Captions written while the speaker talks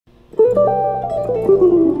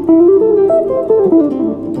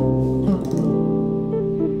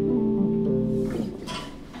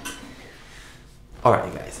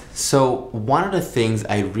Alright guys, so one of the things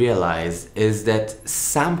I realized is that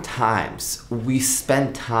sometimes we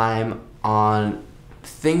spend time on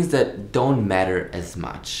things that don't matter as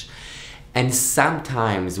much. And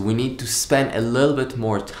sometimes we need to spend a little bit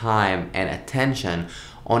more time and attention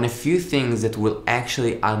on a few things that will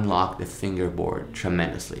actually unlock the fingerboard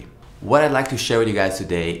tremendously. What I'd like to share with you guys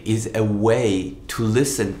today is a way to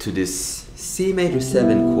listen to this C major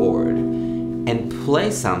 7 chord and play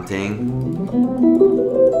something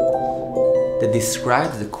that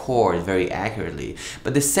describes the chord very accurately,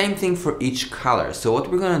 but the same thing for each color. So what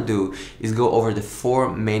we're gonna do is go over the 4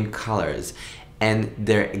 main colors and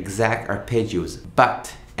their exact arpeggios,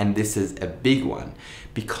 but, and this is a big one,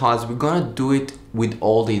 because we're gonna do it with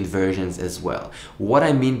all the inversions as well. What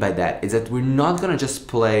I mean by that is that we're not gonna just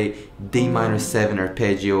play D minor 7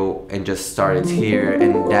 arpeggio and just start it here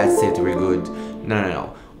and that's it, we're good.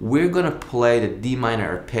 No. We're gonna play the D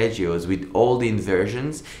minor arpeggios with all the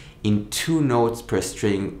inversions in 2 notes per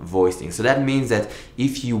string voicing. So that means that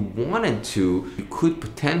if you wanted to, you could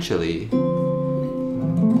potentially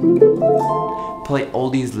play all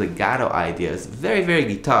these legato ideas, very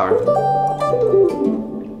guitar.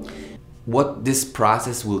 What this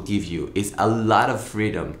process will give you is a lot of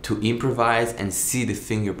freedom to improvise and see the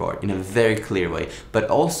fingerboard in a very clear way, but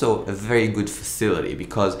also a very good facility,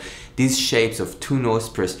 because these shapes of 2 notes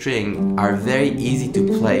per string are very easy to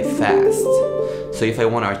play fast. So if I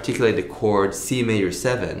want to articulate the chord C major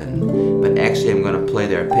 7, but actually I'm going to play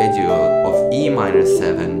the arpeggio of E minor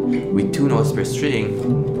 7 with 2 notes per string,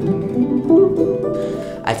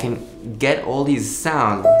 I can get all these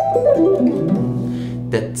sounds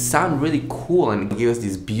that sound really cool and give us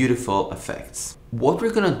these beautiful effects. What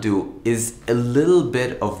we're gonna do is a little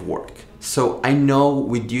bit of work. So I know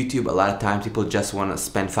with YouTube a lot of times people just want to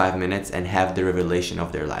spend 5 minutes and have the revelation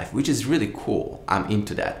of their life, which is really cool. I'm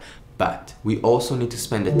into that. But we also need to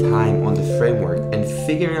spend the time on the framework and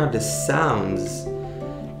figuring out the sounds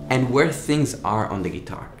and where things are on the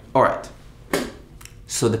guitar. Alright,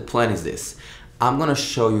 so the plan is this. I'm gonna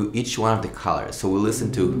show you each one of the colors. So we'll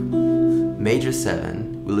listen to major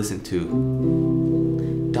 7, we'll listen to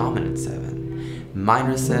dominant 7,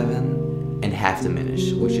 minor 7, and half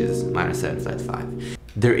diminished, which is minor 7 flat 5.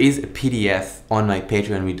 There is a PDF on my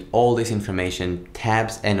Patreon with all this information,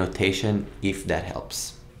 tabs and notation, if that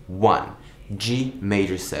helps. 1. G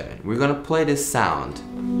major 7. We're gonna play this sound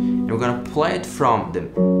and we're gonna play it from the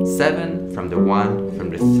 7, from the 1, from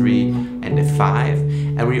the 3 and the 5,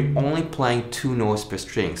 and we're only playing 2 notes per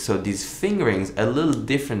string. So these fingerings are a little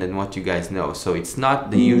different than what you guys know. So it's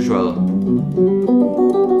not the usual,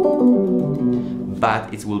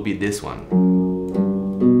 but it will be this one.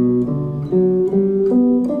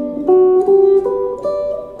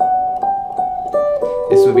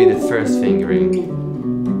 This will be the first fingering.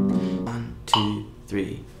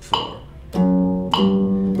 3, 4.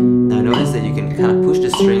 Now notice that you can kind of push the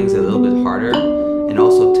strings a little bit harder and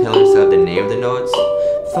also tell yourself the name of the notes.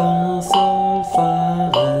 Fa, sol,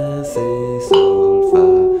 fa, re, si, sol, fa,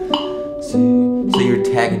 si. So you're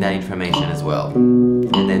tagging that information as well.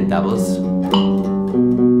 And then doubles.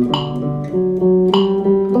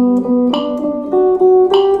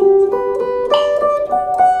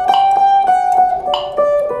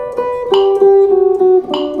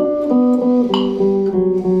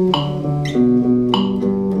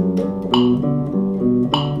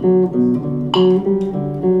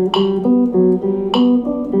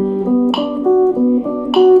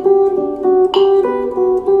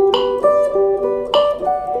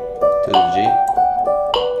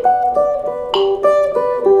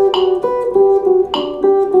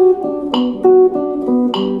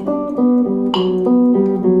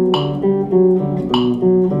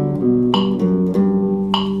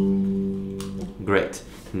 Great.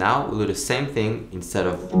 Now we'll do the same thing instead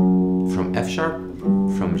of from F sharp,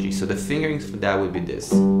 from G. So the fingerings for that would be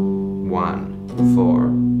this. 1, 4,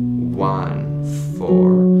 1,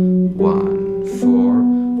 4, 1, 4,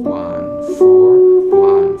 1, 4,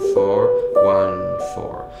 1, 4, 1,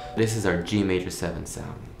 4. This is our G major 7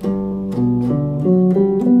 sound.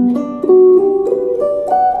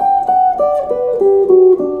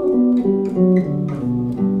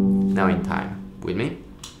 Now in time, with me.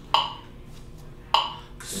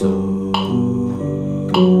 So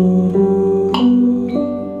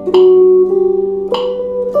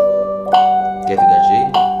get to that G.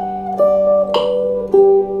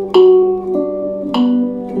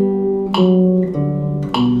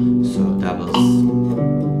 So doubles.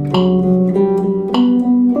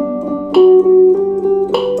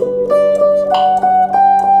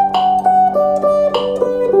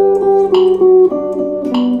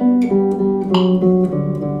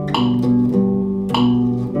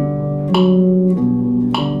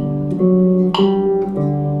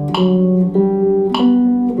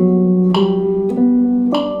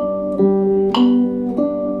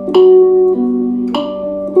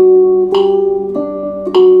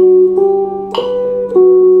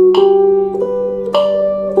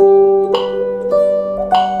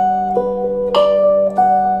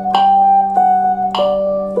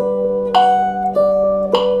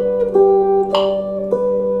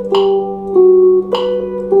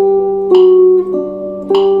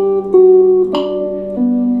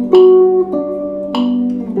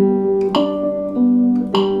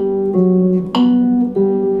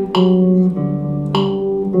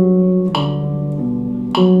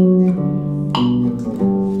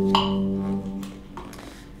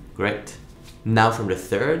 Great. Now from the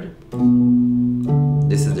third,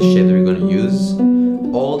 this is the shape that we're going to use.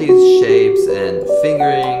 All these shapes and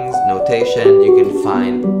fingerings, notation, you can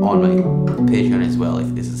find on my Patreon as well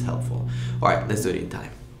if this is helpful. Alright, let's do it in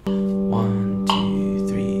time. 1, 2,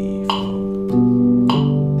 3, 4.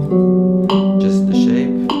 Just the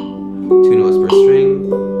shape. 2 notes per string.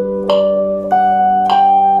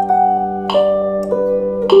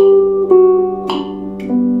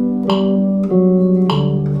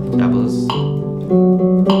 Doubles.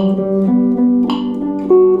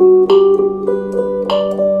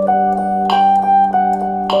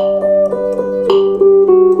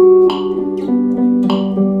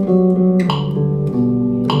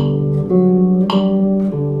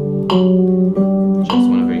 Just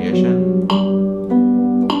one variation.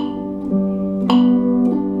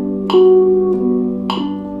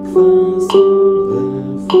 Fa, sol, la,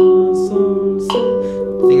 fa, sol, si.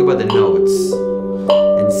 Think about the notes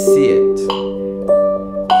and see it.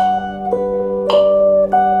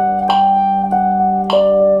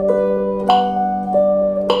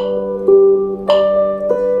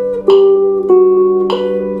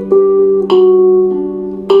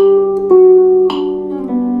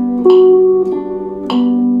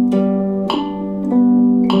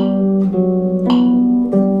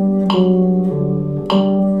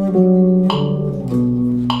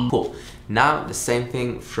 Cool. Now the same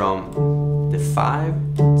thing from the 5,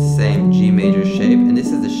 same G major shape, and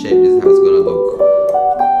this is the shape, this is how it's gonna look.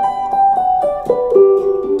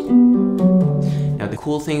 Now the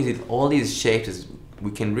cool thing with all these shapes is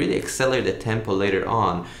we can really accelerate the tempo later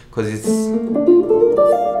on, because it's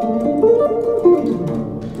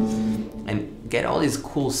and get all these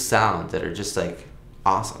cool sounds that are just like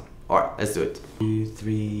awesome. Alright, let's do it. 2,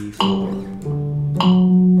 3, 4.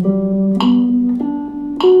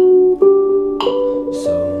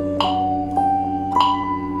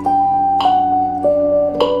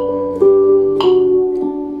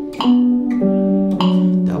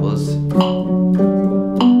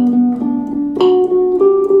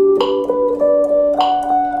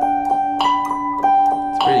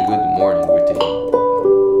 Pretty good morning routine.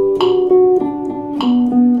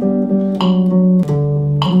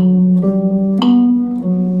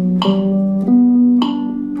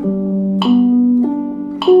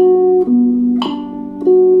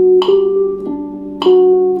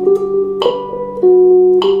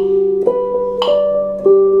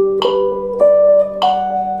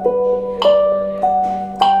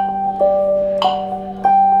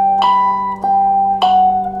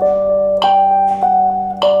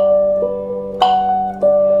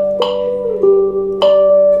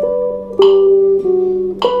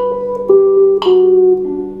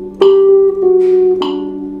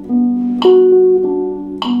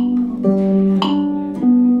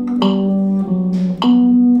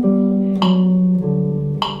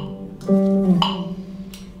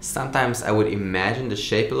 Sometimes I would imagine the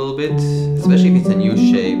shape a little bit, especially if it's a new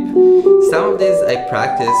shape. Some of these I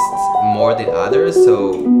practiced more than others,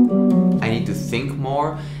 so I need to think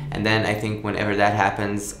more, and then I think whenever that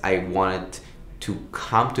happens, I want it to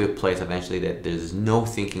come to a place eventually that there's no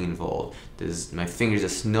thinking involved. My fingers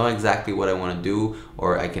just know exactly what I want to do,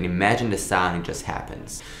 or I can imagine the sound, it just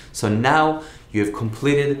happens. So now you have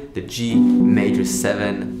completed the G major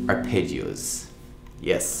 7 arpeggios.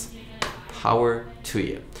 Yes, power to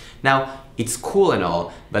you. Now, it's cool and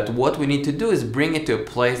all, but what we need to do is bring it to a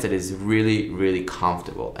place that is really, really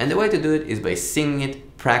comfortable. And the way to do it is by singing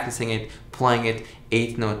it, practicing it, playing it,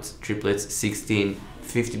 8 notes, triplets, 16,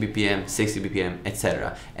 50 BPM, 60 BPM,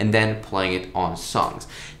 etc. And then playing it on songs.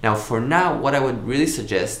 Now, for now, what I would really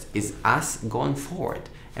suggest is us going forward.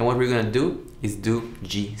 And what we're gonna do is do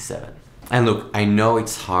G7. And look, I know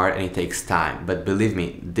it's hard and it takes time, but believe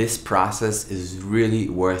me, this process is really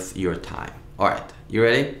worth your time. Alright, you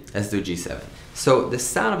ready? Let's do G7. So the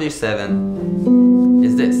sound of G7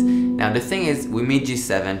 is this. Now the thing is, we meet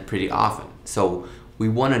G7 pretty often, so we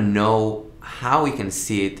want to know how we can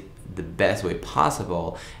see it the best way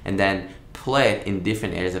possible, and then play it in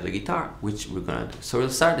different areas of the guitar, which we're gonna do. So we'll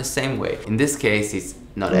start the same way. In this case, it's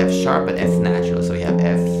not F sharp, but F natural. So we have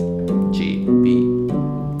F, G, B,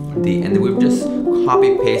 D, and we're just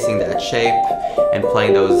copy pasting that shape and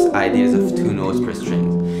playing those ideas of 2 notes per string.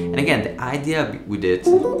 And again, the idea with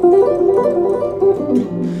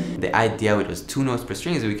those 2 notes per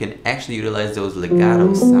string is we can actually utilize those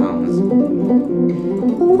legato sounds.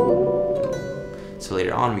 So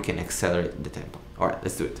later on we can accelerate the tempo. Alright,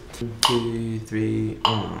 let's do it. 2, 3,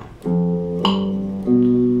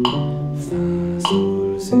 Fa,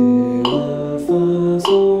 sol, si, la, fa,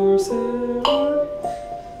 sol, si, la.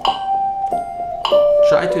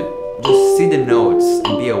 Try to just see the notes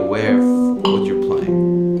and be aware of what you're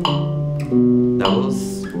playing. Doubles.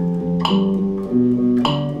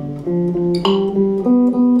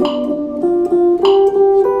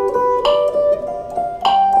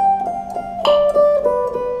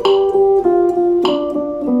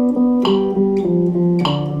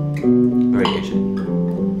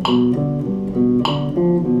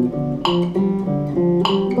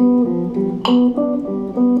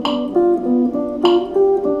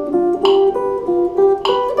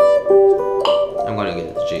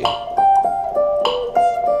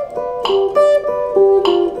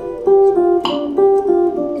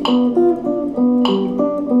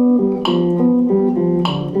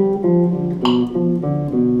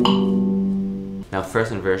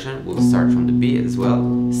 First inversion, we'll start from the B as well.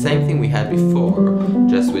 Same thing we had before,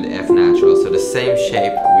 just with F natural. So the same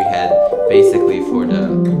shape we had basically for the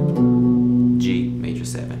G major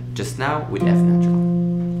 7. Just now with F natural.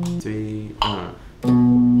 3,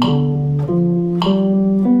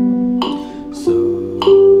 So,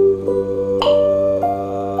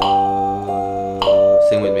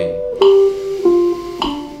 sing with me.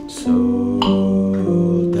 So.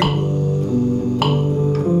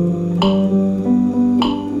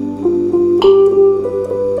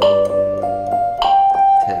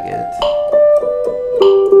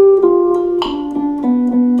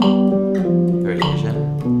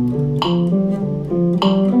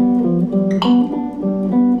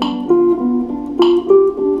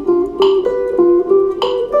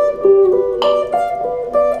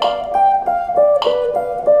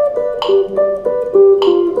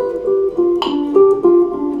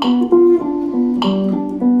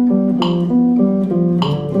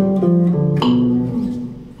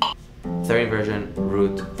 Third inversion,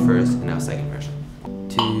 root first, and now second version.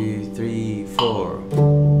 2, 3, 4.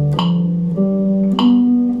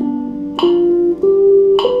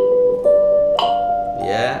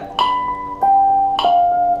 Yeah.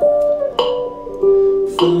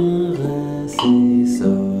 Fa, re, si,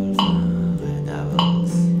 sol, fa, re,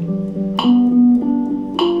 doubles.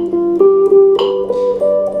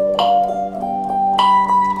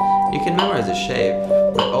 You can memorize the shape,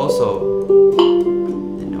 but also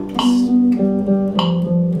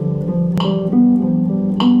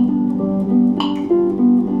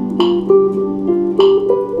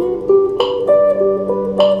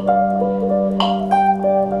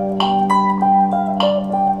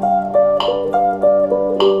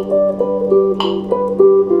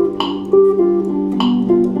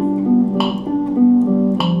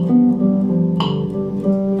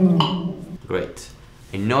great.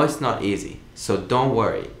 I know it's not easy, so don't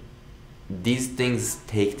worry. These things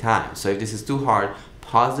take time. So if this is too hard,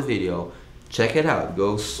 pause the video, check it out,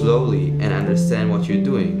 go slowly and understand what you're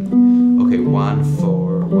doing. Okay, 1,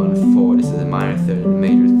 4, 1, 4. This is a minor third,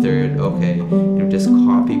 major third. Okay, and I'm just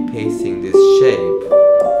copy pasting this shape.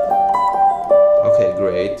 Okay,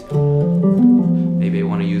 great. Maybe I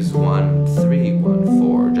want to use 1, 3, 1,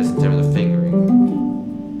 4, just in terms of fingering.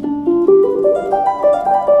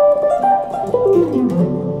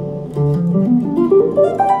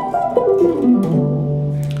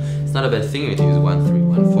 It's not a bad thing to use 1, 3,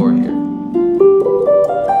 1, 4 here.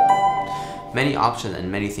 Many options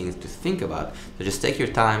and many things to think about, so just take your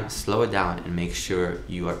time, slow it down, and make sure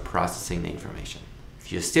you are processing the information.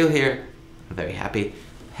 If you're still here, I'm very happy.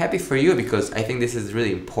 Happy for you, because I think this is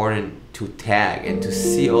really important to tag and to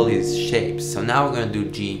see all these shapes. So now we're going to do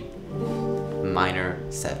G minor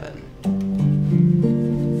 7.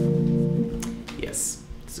 Yes,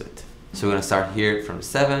 that's it. So we're going to start here from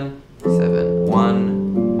 7, 7,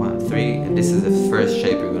 1, 1, 3, and this is the first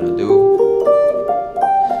shape we're going to do.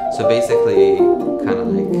 So basically, kind of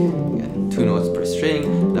like 2 notes per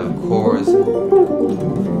string. The chords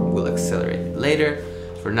will accelerate later.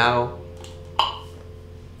 For now,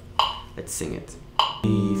 let's sing it.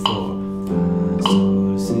 3, 4, fa,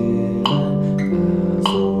 sol, si, la, fa,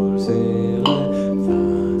 sol, si, la, fa,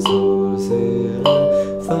 sol, si, la,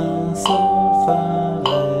 fa, sol, fa,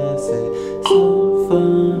 re, si,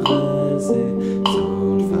 si,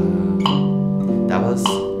 sol, fa. That was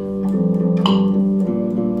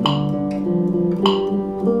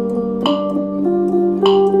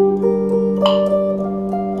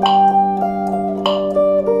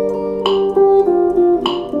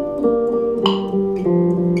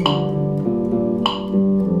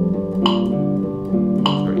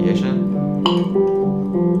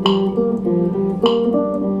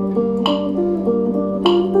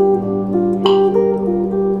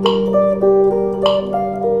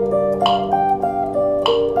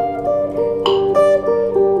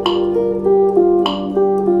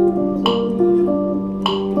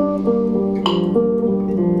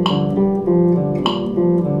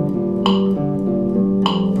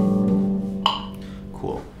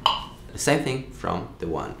same thing from the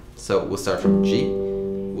 1. So we'll start from G.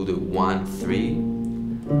 We'll do 1, 3,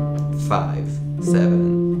 5,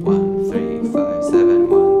 7, 1, 3, 5, 7,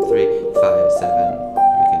 1, 3, 5, 7.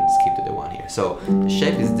 We can skip to the 1 here. So the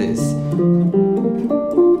shape is this.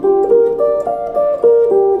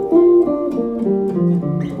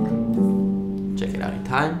 Check it out in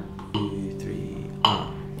time. 2, 3,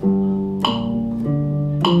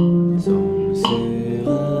 Sol, si,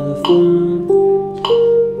 la, fa.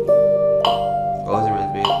 Always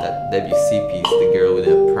reminds me of that WC piece, the girl with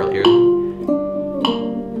the pearl earring.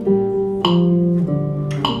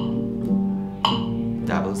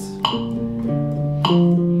 Doubles.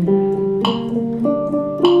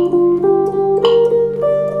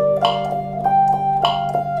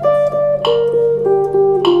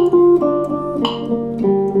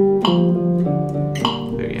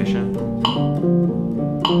 Variation.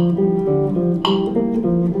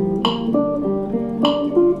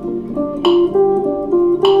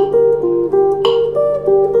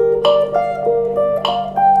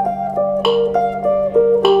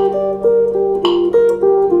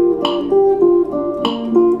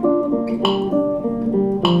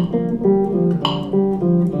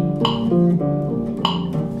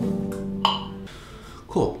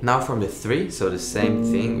 Cool. Now from the 3, so the same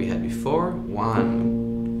thing we had before.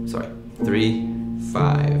 3,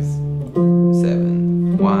 5,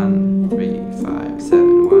 7, 1, 3, 5,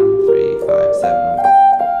 7, 1, 3, 5, 7.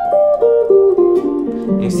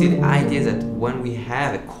 And you see, the idea is that when we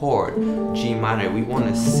have a chord, G minor, we want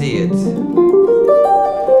to see it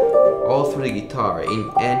all through the guitar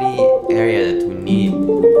in any area that we need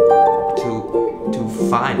to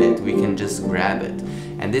find it. We can just grab it.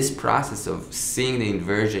 And this process of seeing the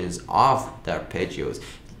inversions of the arpeggios,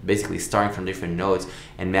 basically starting from different notes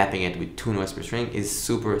and mapping it with 2 notes per string, is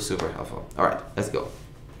super, super helpful. All right, let's go.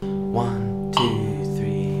 1, 2,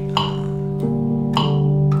 3,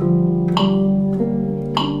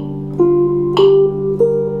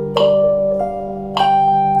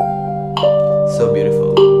 So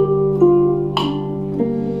beautiful.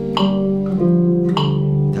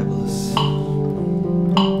 Doubles.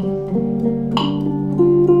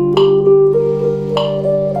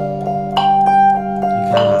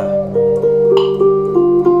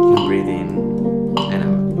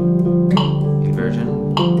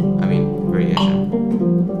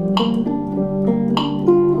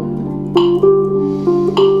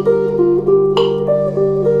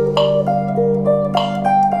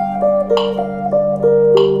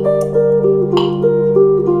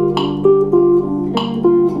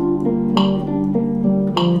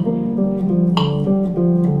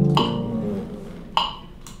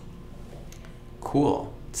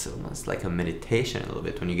 Cool. It's almost like a meditation a little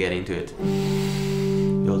bit when you get into it.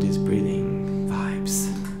 All these breathing vibes.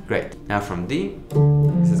 Great. Now from D,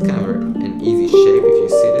 this is kind of an easy shape if you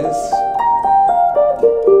see this.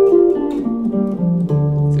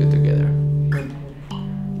 Let's do it together.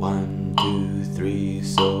 1, 2, 3,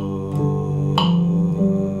 so.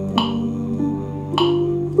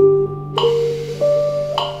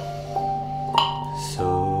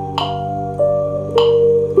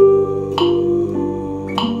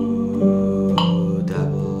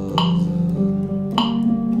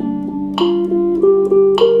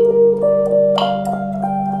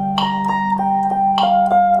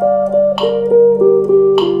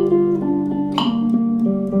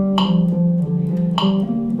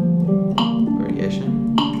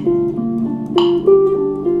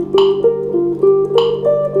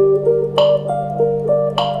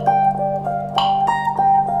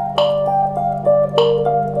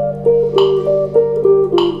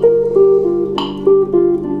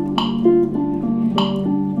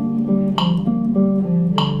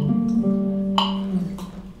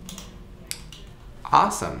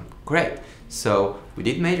 Awesome, great. So we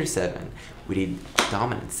did major 7, we did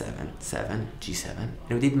dominant 7, G7, and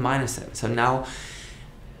we did minor 7. So now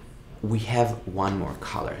we have one more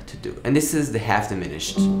color to do, and this is the half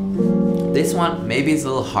diminished. This one maybe is a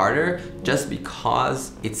little harder just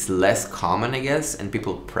because it's less common, I guess, and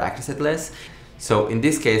people practice it less. So in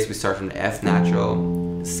this case, we start from the F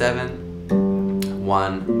natural, 7,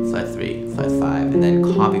 1, flat 3, flat 5, and then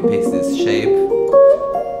copy paste this shape.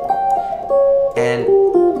 And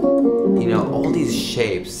you know, all these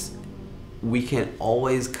shapes, we can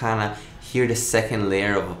always kind of hear the second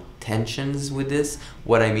layer of tensions with this.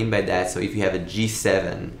 What I mean by that, so if you have a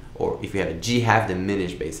G7 or if you have a G half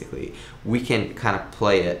diminished, basically, we can kind of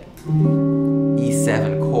play a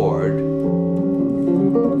E7 chord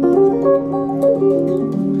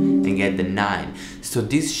and get the 9. So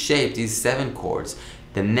this shape, these 7 chords,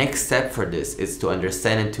 the next step for this is to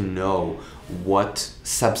understand and to know what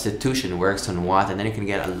substitution works on what, and then you can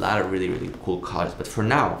get a lot of really, really cool colors. But for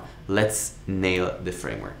now, let's nail the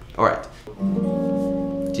framework. All right.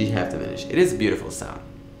 G half diminished. It is a beautiful sound.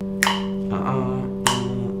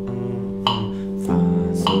 Fa,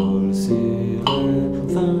 sol, si, re,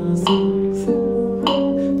 fa, sol, si, re,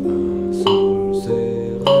 fa, sol, si,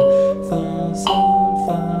 re, fa, sol,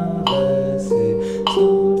 fa, re, si,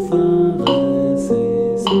 sol, fa, re, si,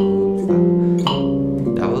 sol, fa.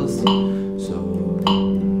 That was so.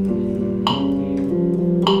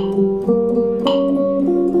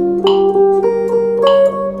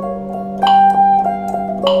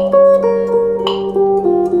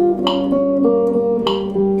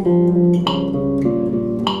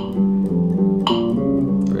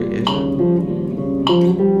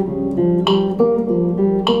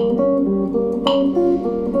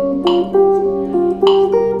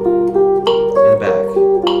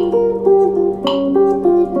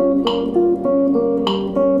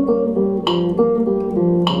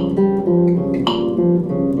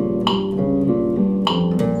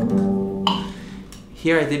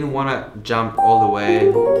 Here I didn't want to jump all the way,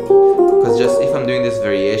 because just if I'm doing this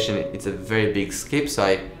variation, it's a very big skip, so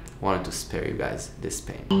I wanted to spare you guys this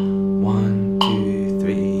pain. 1, 2,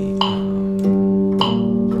 3,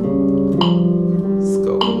 let's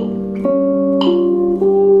go.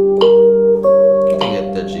 You can get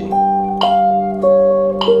the G.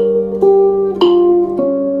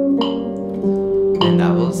 And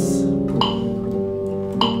doubles.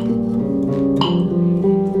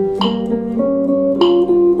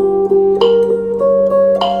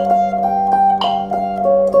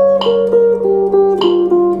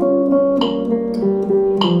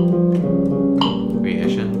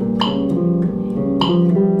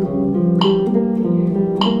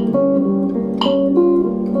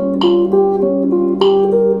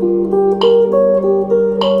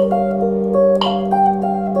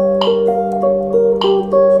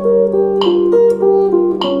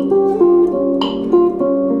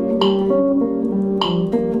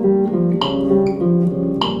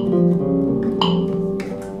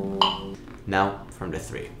 Now from the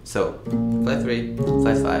 3. So flat 3,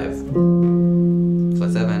 flat 5,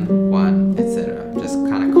 flat 7, 1, etc. Just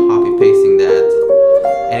kind of copy pasting that.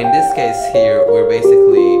 And in this case here, we're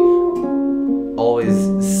basically always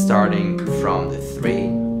starting from the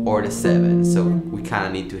 3 or the 7. So we kind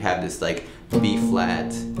of need to have this like B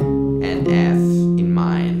flat and F in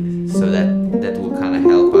mind. So that will kind of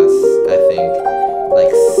help us, I think,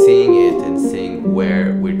 like seeing it and seeing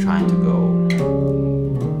where we're trying to go.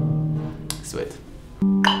 Sweet.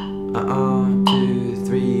 2,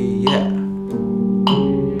 3, yeah.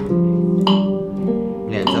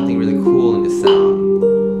 Yeah, something really cool in the sound.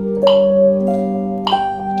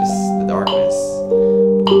 Just the darkness.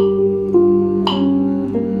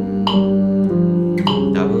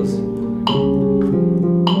 Doubles.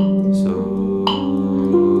 So.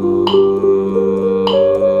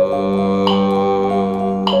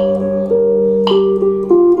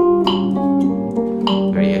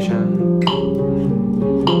 Variation.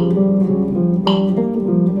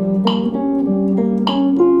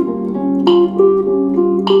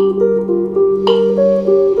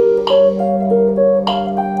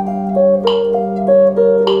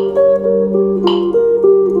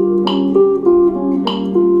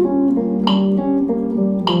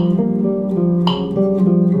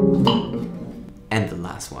 And the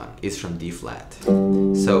last one is from D flat.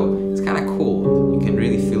 So it's kind of cool. You can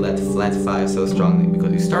really feel that flat 5 so strongly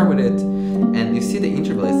because you start with it and you see the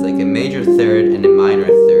interval. It's like a major third and a minor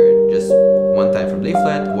third. Just one time from D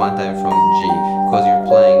flat, one time from G, because you're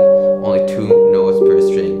playing only 2 notes per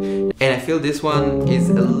string. And I feel this one is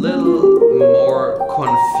a little more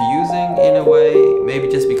confusing in a way, maybe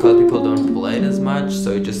just because people don't play it as much,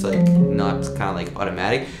 so it's just like not kind of like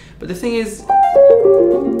automatic. But the thing is,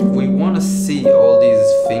 we want to see all these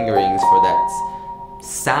fingerings for that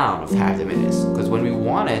sound of half diminished, because when we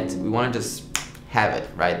want it, we want to just have it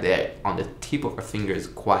right there on the tip of our fingers,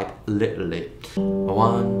 quite literally.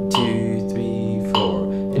 1, 2, 3, 4,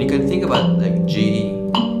 and you can think about like G,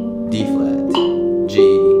 D flat, G,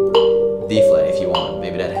 D flat if you want.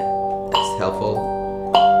 Maybe that's helpful.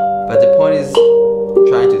 But the point is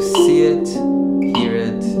trying to see it, hear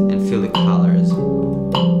it, and feel the colors.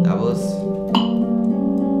 That was.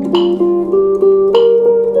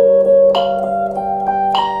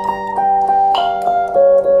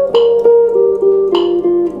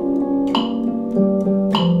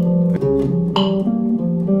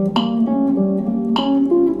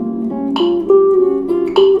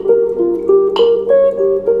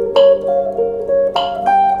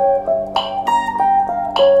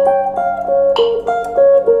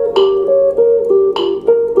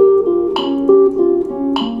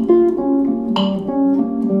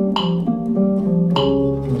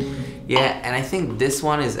 Yeah, and I think this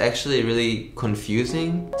one is actually really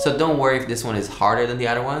confusing. So don't worry if this one is harder than the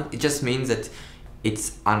other one. It just means that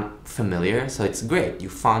it's unfamiliar, so it's great. You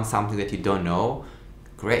found something that you don't know.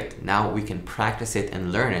 Great, now we can practice it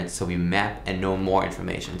and learn it so we map and know more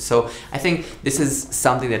information. So I think this is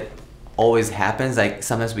something that always happens. Like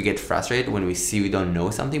sometimes we get frustrated when we see we don't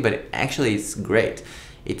know something, but actually it's great.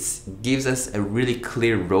 It gives us a really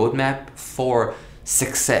clear roadmap for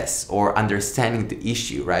success or understanding the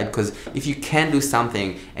issue, right? Because if you can't do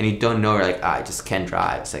something and you don't know, you're like, I just can't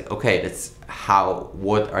drive. It's like, okay, that's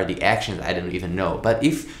what are the actions I didn't even know. But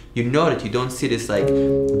if you know that you don't see this like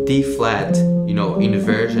D flat, you know,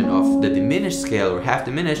 inversion of the diminished scale or half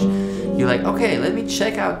diminished, you're like, okay, let me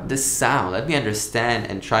check out this sound. Let me understand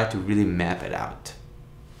and try to really map it out.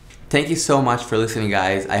 Thank you so much for listening,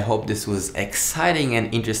 guys. I hope this was exciting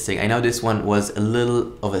and interesting. I know this one was a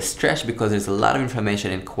little of a stretch because there's a lot of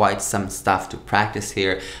information and quite some stuff to practice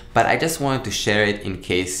here, but I just wanted to share it in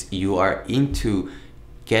case you are into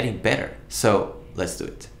getting better. So let's do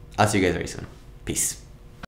it. I'll see you guys very soon. Peace.